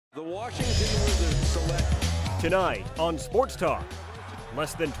The Washington Wizards select. Tonight on Sports Talk,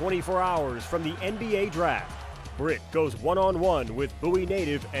 less than 24 hours from the NBA draft, Britt goes one-on-one with Bowie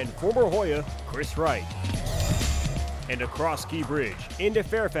native and former Hoya Chris Wright. And across Key Bridge into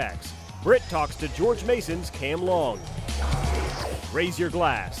Fairfax, Britt talks to George Mason's Cam Long. Raise your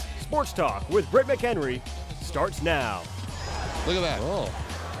glass. Sports Talk with Britt McHenry starts now. Look at that. Oh.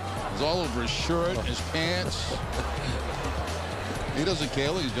 It's all over his shirt, his pants. He doesn't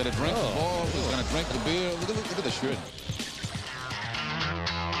care. He's going to drink the ball. He's going to drink the beer. Look at the shirt.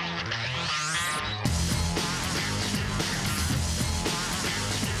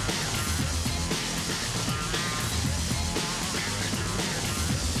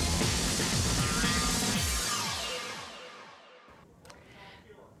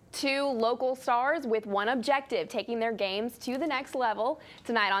 Two local stars with one objective, taking their games to the next level.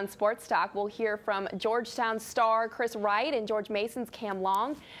 Tonight on Sports Talk, we'll hear from Georgetown star Chris Wright and George Mason's Cam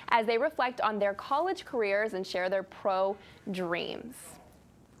Long as they reflect on their college careers and share their pro dreams.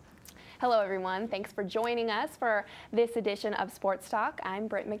 Hello, everyone. Thanks for joining us for this edition of Sports Talk. I'm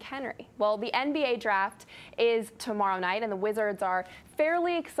Britt McHenry. Well, the NBA draft is tomorrow night, and the Wizards are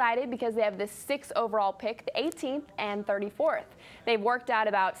fairly excited because they have the 6th overall pick, the 18th and 34th. They've worked out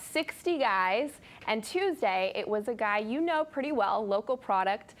about 60 guys, and Tuesday it was a guy you know pretty well, local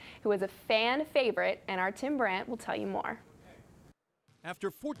product, who was a fan favorite, and our Tim Brandt will tell you more. After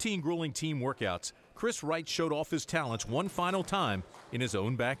 14 grueling team workouts, Chris Wright showed off his talents one final time in his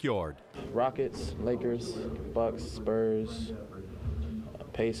own backyard. Rockets, Lakers, Bucks, Spurs,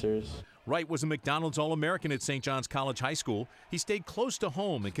 Pacers. Wright was a McDonald's All-American at St. John's College High School. He stayed close to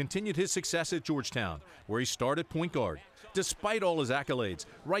home and continued his success at Georgetown, where he started point guard. Despite all his accolades,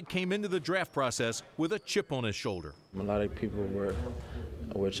 Wright came into the draft process with a chip on his shoulder. A lot of people were,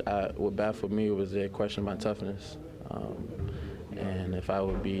 what baffled me was their question about toughness. And if I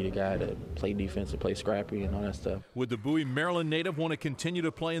would be the guy that play defense and play scrappy and all that stuff. Would the Bowie, Maryland native want to continue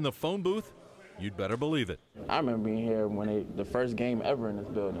to play in the phone booth? You'd better believe it. I remember being here when the first game ever in this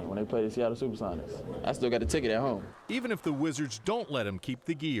building, when they played the Seattle Supersonics. I still got the ticket at home. Even if the Wizards don't let him keep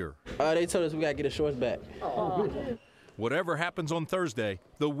the gear. They told us we got to get his shorts back. Whatever happens on Thursday,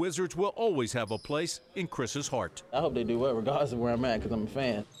 the Wizards will always have a place in Chris's heart. I hope they do well, regardless of where I'm at, because I'm a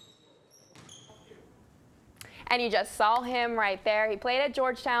fan. And you just saw him right there. He played at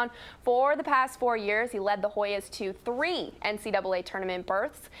Georgetown for the past 4 years. He led the Hoyas to 3 NCAA tournament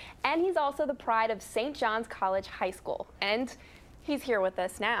berths, and he's also the pride of St. John's College High School. And he's here with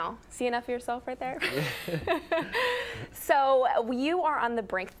us now. See enough of yourself right there? So you are on the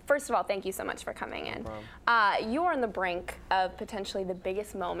brink. First of all, thank you so much for coming in. You are on the brink of potentially the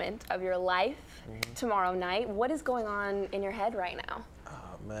biggest moment of your life tomorrow night. What is going on in your head right now?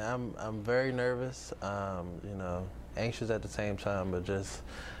 Man, I'm very nervous, you know, anxious at the same time, but just,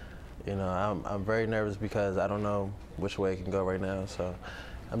 you know, I'm very nervous because I don't know which way it can go right now. So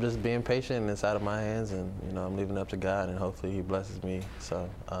I'm just being patient, and it's out of my hands, and, you know, I'm leaving it up to God, and hopefully he blesses me. So,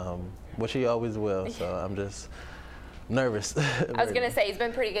 which he always will. So I'm just nervous. I was going to say, he's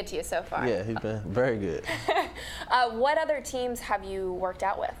been pretty good to you so far. Yeah, he's been very good. What other teams have you worked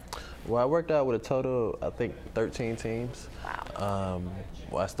out with? Well, I worked out with a total, I think, 13 teams. Wow.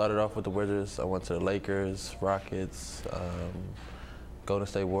 Well, I started off with the Wizards. I went to the Lakers, Rockets, Golden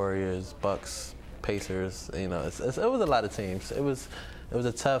State Warriors, Bucks, Pacers. You know, it was a lot of teams. It was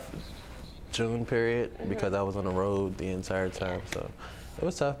a tough June period because I was on the road the entire time. So it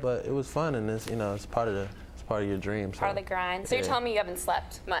was tough, but it was fun, and it's, you know, it's part of your dream. Part of the grind. So you're telling me you haven't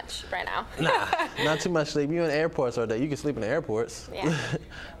slept much right now? Nah, not too much sleep. You're in airports all day. You can sleep in the airports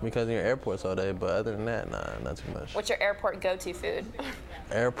because you're in airports all day. But other than that, nah, not too much. What's your airport go-to food?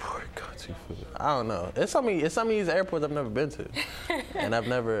 Airport go-to food? I don't know. It's some of these airports I've never been to, and I've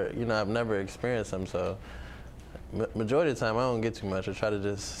never experienced them. So majority of the time, I don't get too much. I try to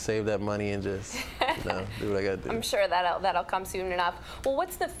just save that money and just, you know, do what I got to do. I'm sure that'll come soon enough. Well,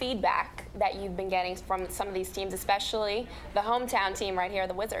 what's the feedback that you've been getting from some of these teams, especially the hometown team right here,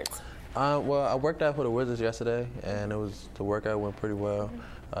 the Wizards? Well, I worked out for the Wizards yesterday, and the workout went pretty well.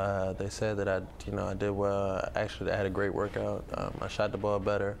 They said that I did well. Actually, I had a great workout. I shot the ball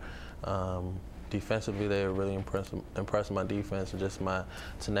better. Defensively, they were really impressed with my defense and just my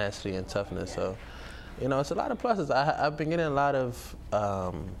tenacity and toughness. So, you know, it's a lot of pluses. I've been getting a lot of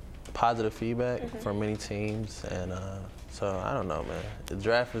positive feedback from many teams, and so I don't know, man. The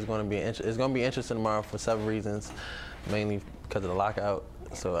draft is going to be interesting tomorrow for several reasons, mainly because of the lockout.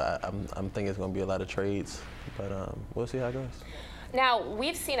 So I'm thinking it's going to be a lot of trades, but we'll see how it goes. Now,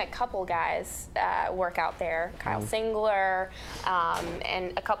 we've seen a couple guys work out there, Kyle Singler,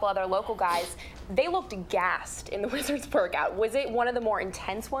 and a couple other local guys. They looked gassed in the Wizards workout. Was it one of the more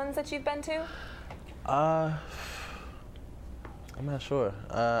intense ones that you've been to? I'm not sure.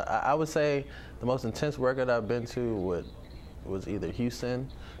 I would say the most intense workout I've been to was either Houston,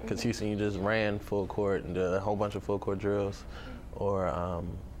 because Houston you just ran full court and did a whole bunch of full court drills, or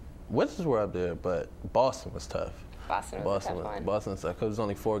Wizards were up there, but Boston was tough. Boston was a tough one. Boston sucked because there's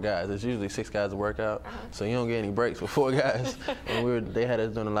only 4 guys. There's usually 6 guys to work out, so you don't get any breaks with 4 guys. And they had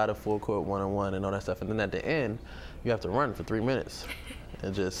us doing a lot of full court one-on-one and all that stuff. And then at the end, you have to run for 3 minutes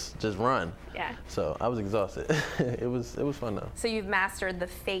and just run. Yeah. So I was exhausted. It was fun though. So you've mastered the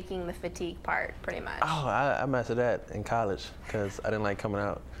faking the fatigue part pretty much. Oh, I mastered that in college because I didn't like coming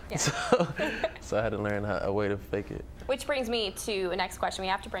out. Yeah. So I had to learn a way to fake it. Which brings me to the next question. We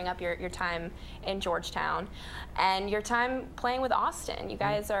have to bring up your time in Georgetown and your time playing with Austin. You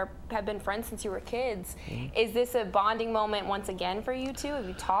guys have been friends since you were kids. Is this a bonding moment once again for you two? Have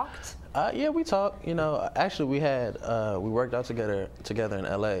you talked? Yeah, we talked. You know, actually we worked out together in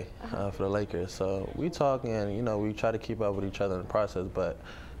LA for the Lakers. So we talk and, you know, we try to keep up with each other in the process. But,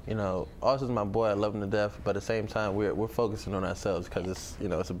 you know, Austin's my boy. I love him to death. But at the same time, we're focusing on ourselves because it's, you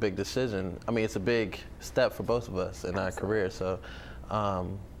know, it's a big decision. I mean, it's a big step for both of us in our career. So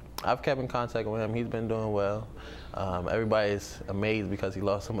I've kept in contact with him. He's been doing well. Everybody's amazed because he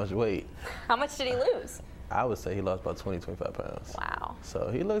lost so much weight. How much did he lose? I would say he lost about 20, 25 pounds. Wow. So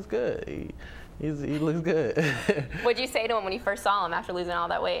he looks good. He looks good. What'd you say to him when you first saw him after losing all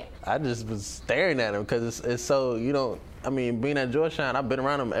that weight? I just was staring at him because it's so, you know, I mean, being at Georgetown, I've been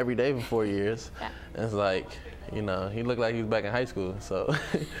around him every day for 4 years. Yeah. And it's like, you know, he looked like he was back in high school. So,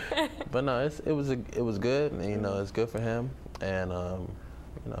 but no, it was good. And, you know, it's good for him. And,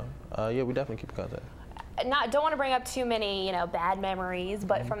 you know, yeah, we definitely keep in contact. Don't want to bring up too many, you know, bad memories,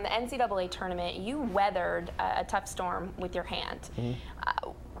 but from the NCAA tournament, you weathered a tough storm with your hand.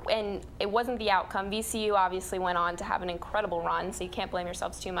 And it wasn't the outcome. VCU obviously went on to have an incredible run, so you can't blame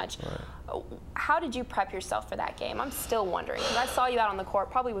yourselves too much. Right. How did you prep yourself for that game? I'm still wondering, because I saw you out on the court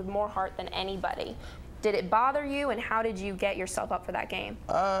probably with more heart than anybody. Did it bother you, and how did you get yourself up for that game?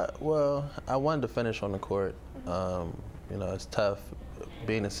 Well, I wanted to finish on the court. You know, it's tough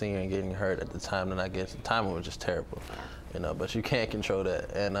being a senior and getting hurt at the time, and I guess the timing was just terrible, you know, but you can't control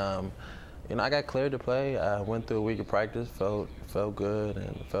that. And, you know, I got cleared to play. I went through a week of practice, felt good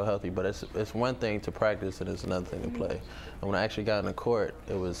and felt healthy, but it's one thing to practice and it's another thing to play. And when I actually got on the court,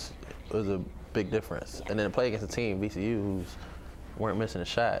 it was a big difference. And then to play against a team, VCU, who weren't missing a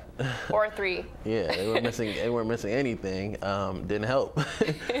shot. Or a 3. Yeah, they weren't missing anything. Didn't help.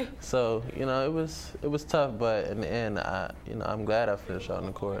 So, you know, it was tough, but in the end, you know, I'm glad I finished out on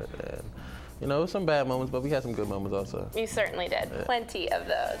the court. And, you know, it was some bad moments, but we had some good moments also. You certainly did. Yeah. Plenty of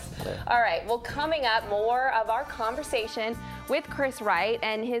those. Yeah. All right, well, coming up, more of our conversation with Chris Wright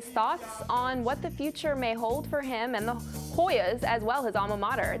and his thoughts on what the future may hold for him and the Hoyas, as well, his alma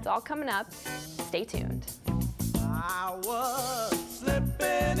mater. It's all coming up. Stay tuned. I was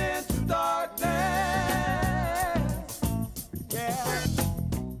slipping into darkness. Yeah.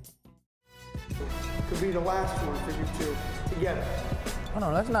 Could be the last one for you two together. Hold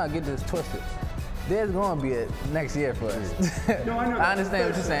on, let's not get this twisted. There's going to be a next year for us. No, I know. I understand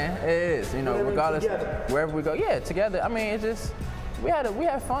what you're saying. It is, you know, regardless, wherever we go. Yeah, together. I mean, it's just, we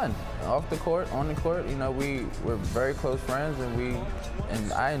had fun off the court, on the court. You know, we're very close friends,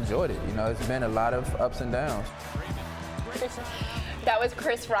 and I enjoyed it. You know, it's been a lot of ups and downs. That was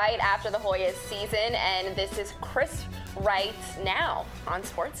Chris Wright after the Hoyas season, and this is Chris Wright now on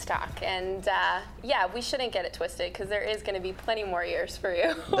SportsTalk. And yeah, we shouldn't get it twisted because there is going to be plenty more years for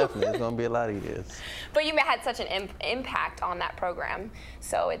you. Definitely, it's going to be a lot of years. But you had such an impact on that program,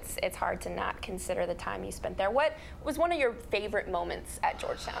 so it's hard to not consider the time you spent there. What was one of your favorite moments at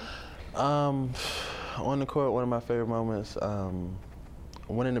Georgetown? On the court, one of my favorite moments,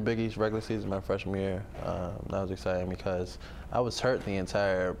 winning the Big East regular season my freshman year. That was exciting because I was hurt the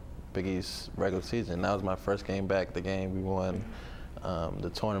entire Big East regular season. That was my first game back, the game we won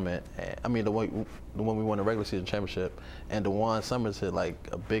the tournament. I mean, the one we won the regular season championship. And DeJuan Summers hit like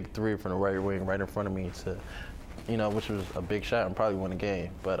a big 3 from the right wing right in front of me to, you know, which was a big shot and probably won the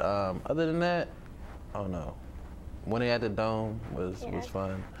game. But other than that, I don't know. Winning at the Dome was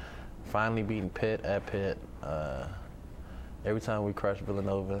fun. Finally beating Pitt at Pitt. Every time we crushed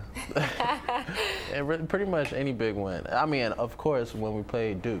Villanova. And pretty much any big win. I mean, of course, when we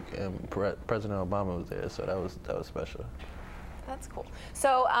played Duke and President Obama was there, so that was special. That's cool.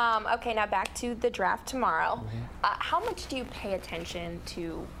 So, okay, now back to the draft tomorrow. How much do you pay attention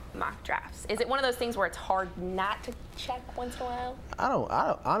to mock drafts? Is it one of those things where it's hard not to check once in a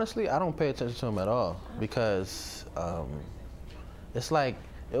while? Honestly, I don't pay attention to them at all because it's like,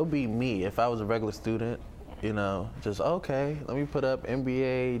 it'll be me if I was a regular student, you know, just, okay, let me put up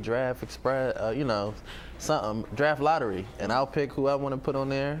NBA Draft Express, you know, something, draft lottery, and I'll pick who I want to put on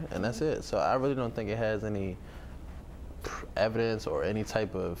there, and that's it. So I really don't think it has any evidence or any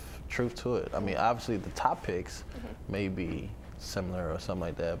type of truth to it. I mean, obviously the top picks may be similar or something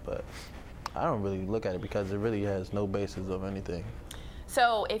like that, but I don't really look at it because it really has no basis of anything.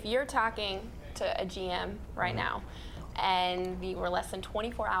 So if you're talking to a GM right now, and we were less than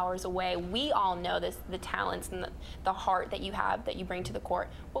 24 hours away, we all know the talents and the heart that you have, that you bring to the court.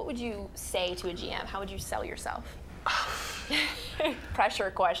 What would you say to a GM? How would you sell yourself? Pressure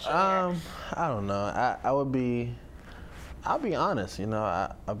question here. I don't know. I'll be honest, you know,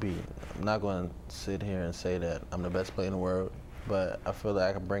 I'm not going to sit here and say that I'm the best player in the world, but I feel like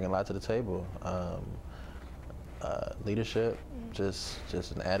I can bring a lot to the table. Leadership, just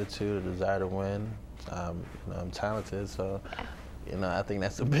an attitude, a desire to win. You know, I'm talented, so you know, I think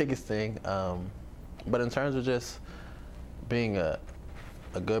that's the biggest thing. But in terms of just being a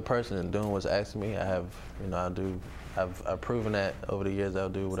good person and doing what's asked of me, I have, you know, I've proven that over the years. I'll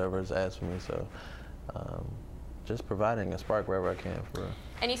do whatever is asked of me. So just providing a spark wherever I can. For real.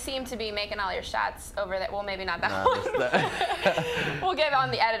 And you seem to be making all your shots over that. Well, maybe not that one. We'll get on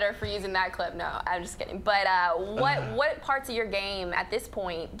the editor for using that clip. No, I'm just kidding. But what parts of your game at this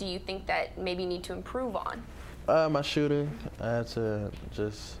point do you think that maybe need to improve on? My shooting. I had to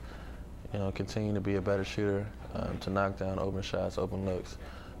just, you know, continue to be a better shooter, to knock down open shots, open looks.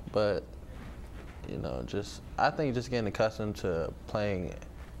 But, you know, I think just getting accustomed to playing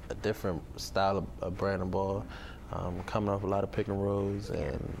a different style of brand of ball. Coming off a lot of pick and rolls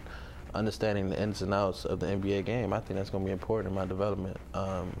and understanding the ins and outs of the NBA game, I think that's going to be important in my development.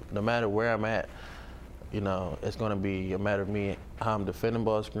 No matter where I'm at, you know, it's going to be a matter of me, how I'm defending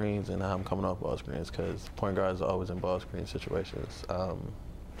ball screens and how I'm coming off ball screens, because point guards are always in ball screen situations.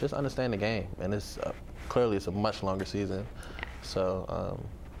 Just understand the game, and it's clearly it's a much longer season. So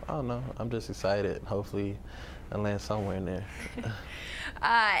I don't know. I'm just excited. Hopefully, I land somewhere in there.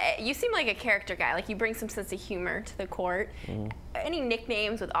 You seem like a character guy. Like, you bring some sense of humor to the court. Any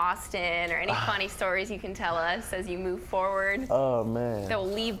nicknames with Austin or any funny stories you can tell us as you move forward? Oh, man. That will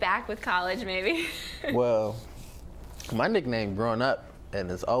leave back with college, maybe? Well, my nickname growing up,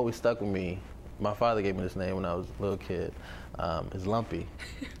 and it's always stuck with me, my father gave me this name when I was a little kid, is Lumpy.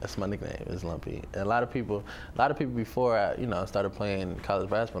 That's my nickname, is Lumpy. And a lot of people before I, you know, started playing college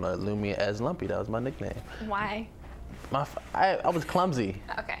basketball knew me as Lumpy. That was my nickname. Why? I was clumsy.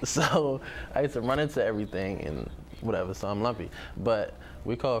 Okay. So I used to run into everything and whatever, so I'm Lumpy. But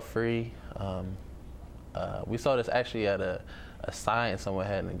we call it free. We saw this actually at a sign someone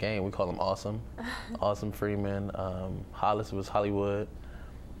had in the game. We call him Awesome. Awesome Freeman. Hollis was Hollywood.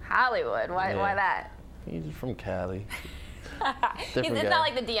 Hollywood? Why that? He's from Cali. It's not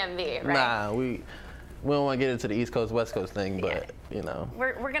like the DMV, right? Nah, we don't want to get into the East Coast, West Coast thing, but, you know.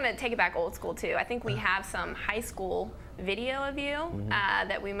 We're going to take it back old school, too. I think we have some high school video of you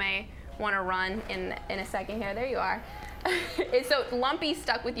that we may want to run in a second here. There you are. So Lumpy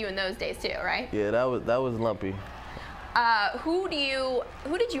stuck with you in those days, too, right? Yeah, that was Lumpy. Who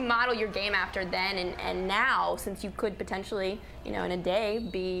did you model your game after then and now, since you could potentially, you know, in a day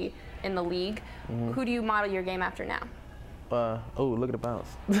be in the league? Who do you model your game after now? Oh, look at the bounce.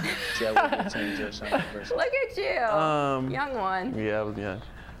 Look at you, young one. Yeah, I was young.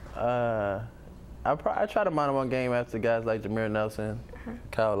 I try to model my game after guys like Jameer Nelson,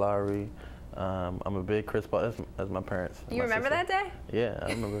 Kyle Lowry. I'm a big Chris Paul. That's my parents. You remember that day? Yeah,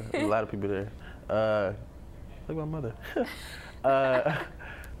 I remember. There's a lot of people there. Look at my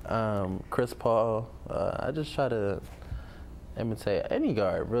mother. Chris Paul. I just try to imitate any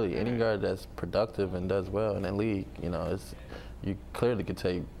guard, really. Any guard that's productive and does well in the league. You know, you clearly could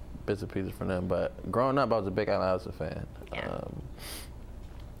take bits and pieces from them. But growing up, I was a big Allen Iverson fan. Yeah.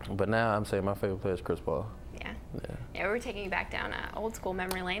 But now I'm saying my favorite player is Chris Paul. Yeah, we were taking you back down old school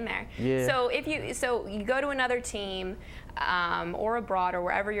memory lane there. Yeah. So you go to another team or abroad or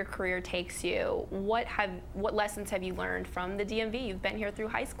wherever your career takes you. What lessons have you learned from the DMV? You've been here through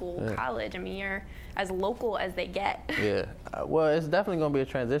high school, college. I mean, you're as local as they get. Yeah. Well, it's definitely going to be a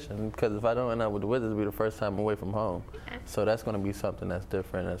transition because if I don't end up with the Wizards, it'll be the first time away from home. So that's going to be something that's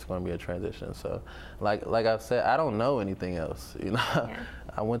different. That's going to be a transition. So, like I've said, I don't know anything else. You know,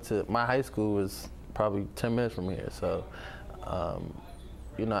 I went to my high school was probably 10 minutes from here. So,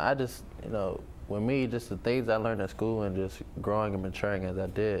 you know, I just, you know, with me, just the things I learned at school and just growing and maturing as I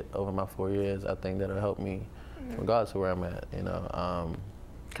did over my 4 years, I think that'll help me regardless of where I'm at, you know.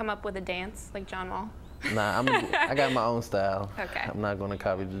 Come up with a dance like John Wall? Nah, I got my own style. Okay. I'm not going to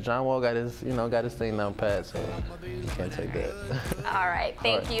copy. John Wall got his, got his thing down pat, so you can't take that. All right,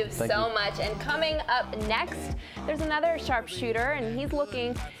 thank you so much. And coming up next, there's another sharpshooter, and he's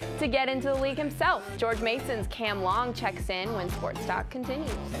looking to get into the league himself. George Mason's Cam Long checks in when Sports Talk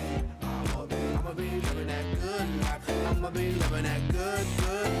continues. I'ma be living that good life. I'ma be living that good.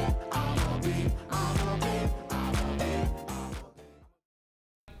 I'ma be.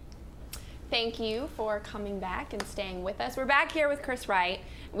 Thank you for coming back and staying with us. We're back here with Chris Wright.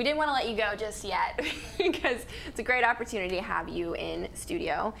 We didn't want to let you go just yet because it's a great opportunity to have you in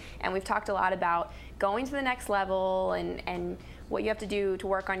studio. And we've talked a lot about going to the next level and what you have to do to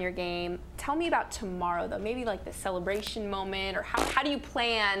work on your game. Tell me about tomorrow, though. Maybe like the celebration moment, or how do you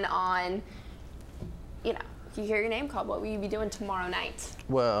plan on, if you hear your name called, what will you be doing tomorrow night?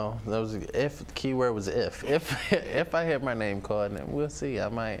 Well, that was the key word was if. If I hear my name called, then we'll see. I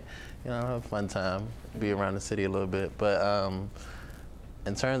might, have a fun time, be around the city a little bit. But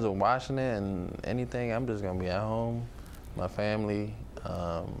in terms of watching it and anything, I'm just gonna be at home, my family,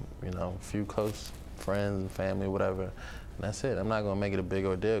 a few close friends and family, whatever. And that's it. I'm not gonna make it a big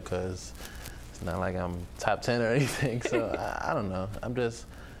ordeal because it's not like I'm top 10 or anything. So I don't know. I'm just,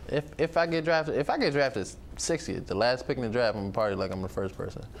 if I get drafted 60th, the last pick in the draft, I'm gonna party like I'm the first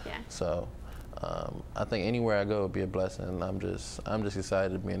person. Yeah. So I think anywhere I go would be a blessing. I'm just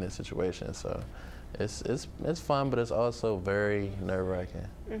excited to be in this situation. So it's fun, but it's also very nerve-wracking.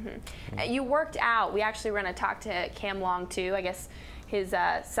 Mm-hmm. You worked out. We actually were going to talk to Cam Long too. I guess his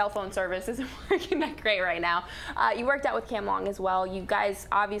cell phone service isn't working that great right now. You worked out with Cam Long as well. You guys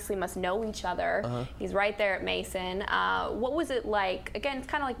obviously must know each other. He's right there at Mason. What was it like? Again, it's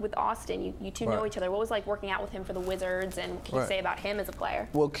kind of like with Austin. You two know each other. What was it like working out with him for the Wizards? And what can you say about him as a player?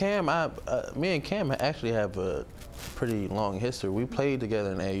 Well, Cam, me and Cam actually have a pretty long history. We played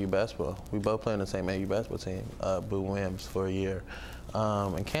together in AAU basketball. We both played in the same AAU basketball team, Boo Williams, for a year.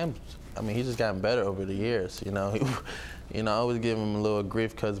 And Cam, he's just gotten better over the years. I always give him a little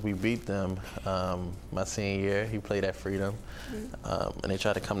grief because we beat them my senior year. He played at Freedom, and they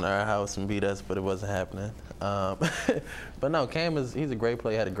tried to come to our house and beat us, but it wasn't happening. But no, Cam he's a great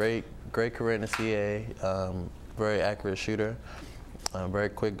player. Had a great career in the CA. Very accurate shooter. Very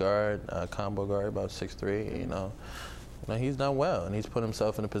quick guard, combo guard, about 6'3". He's done well, and he's put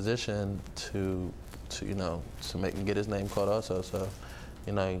himself in a position to get his name called also. So.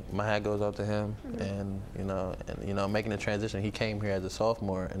 My hat goes off to him, and making the transition. He came here as a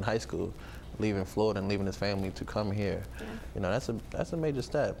sophomore in high school, leaving Florida and leaving his family to come here. Yeah. That's a major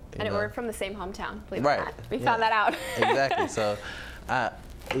step. And we're from the same hometown, believe it or not. We found that out. Exactly. So, I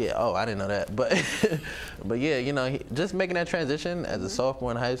didn't know that, but yeah, just making that transition as a sophomore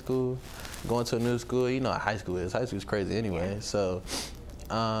in high school, going to a new school. How high school is. High school is crazy anyway. Yeah. So,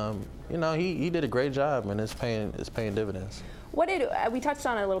 he did a great job, and it's paying dividends. We touched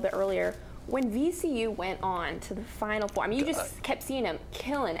on it a little bit earlier. When VCU went on to the Final Four, you just kept seeing them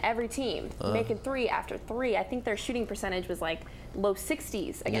killing every team, making 3 after 3. I think their shooting percentage was like low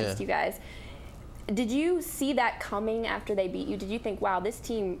 60s against you guys. Did you see that coming after they beat you? Did you think, wow, this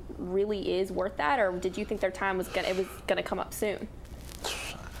team really is worth that, or did you think their time was gonna come up soon?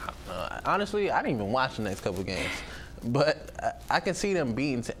 Honestly, I didn't even watch the next couple of games, but I can see them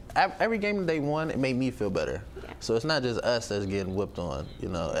beating. Every game that they won, it made me feel better. Yeah. So it's not just us that's getting whooped on.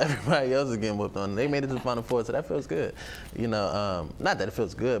 Everybody else is getting whooped on. They made it to the Final Four, so that feels good. Not that it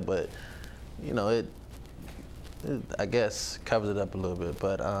feels good, but it I guess covers it up a little bit.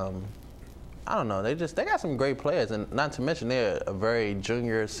 But I don't know. They got some great players, and not to mention they're a very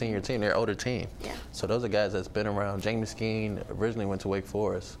junior, senior team. They're an older team. Yeah. So those are guys that's been around. Jamie Skeen originally went to Wake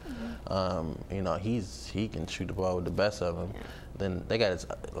Forest. He can shoot the ball with the best of them. Yeah. Then they got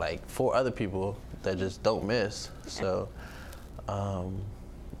like 4 other people that just don't miss. Yeah. So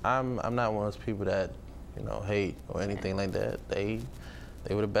I'm not one of those people that hate or anything like that.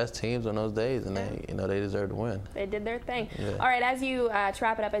 They were the best teams on those days, and they deserve to win. They did their thing. Yeah. All right, as you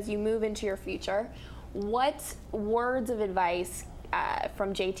wrap it up, as you move into your future, what words of advice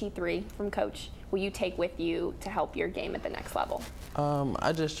from JT3, from Coach, will you take with you to help your game at the next level?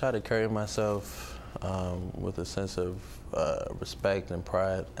 I just try to carry myself with a sense of respect and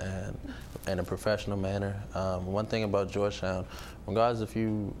pride and in a professional manner. One thing about Georgetown, regardless if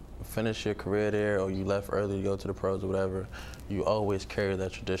you finish your career there or you left early to go to the pros or whatever, you always carry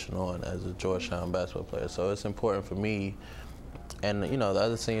that tradition on as a Georgetown basketball player. So it's important for me and the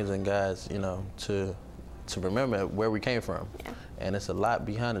other seniors and guys, to remember where we came from. Yeah. and it's a lot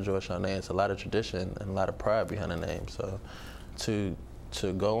behind the Georgetown name. It's a lot of tradition and a lot of pride behind the name. So to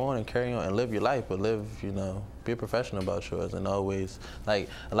go on and carry on and live your life, but live, you know, be a professional about yours, and always, like,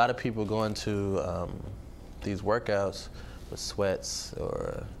 a lot of people go into these workouts with sweats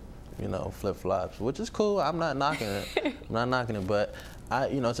or, you know, flip-flops, which is cool. I'm not knocking it. I'm not knocking it, but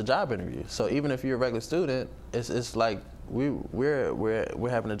you know, it's a job interview. So even if you're a regular student, it's like we're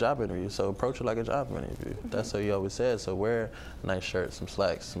having a job interview. So approach it like a job interview. That's what you always said. So wear a nice shirt, some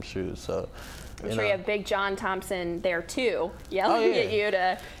slacks, some shoes. So I'm sure you have Big John Thompson there too, yelling at you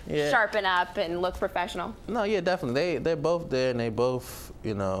to sharpen up and look professional. No, yeah, definitely. They're both there, and they both,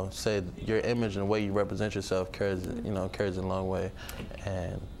 you know, say your image and the way you represent yourself carries, you know, carries a long way,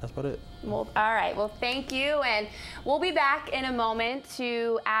 and that's about it. Well, all right. Well, thank you, and we'll be back in a moment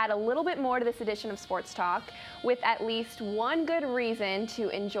to add a little bit more to this edition of Sports Talk with at least one good reason to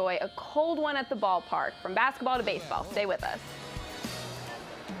enjoy a cold one at the ballpark. From basketball to baseball, stay with us.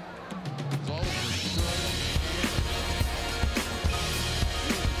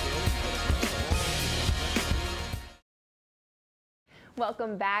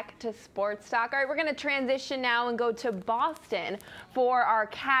 Welcome back to Sports Talk. All right, we're going to transition now and go to Boston for our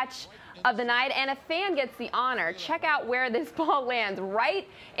catch of the night, and a fan gets the honor. Check out where this ball lands, right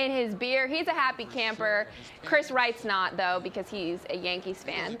in his beer. He's a happy camper. Chris Wright's not, though, because he's a Yankees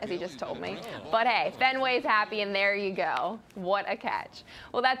fan, as he just told me. But hey, Fenway's happy, and there you go. What a catch.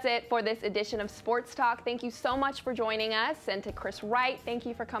 Well, that's it for this edition of Sports Talk. Thank you so much for joining us, and to Chris Wright, thank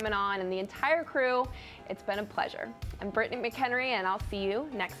you for coming on, and the entire crew. It's been a pleasure. I'm Britt McHenry, and I'll see you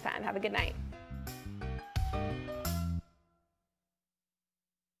next time. Have a good night.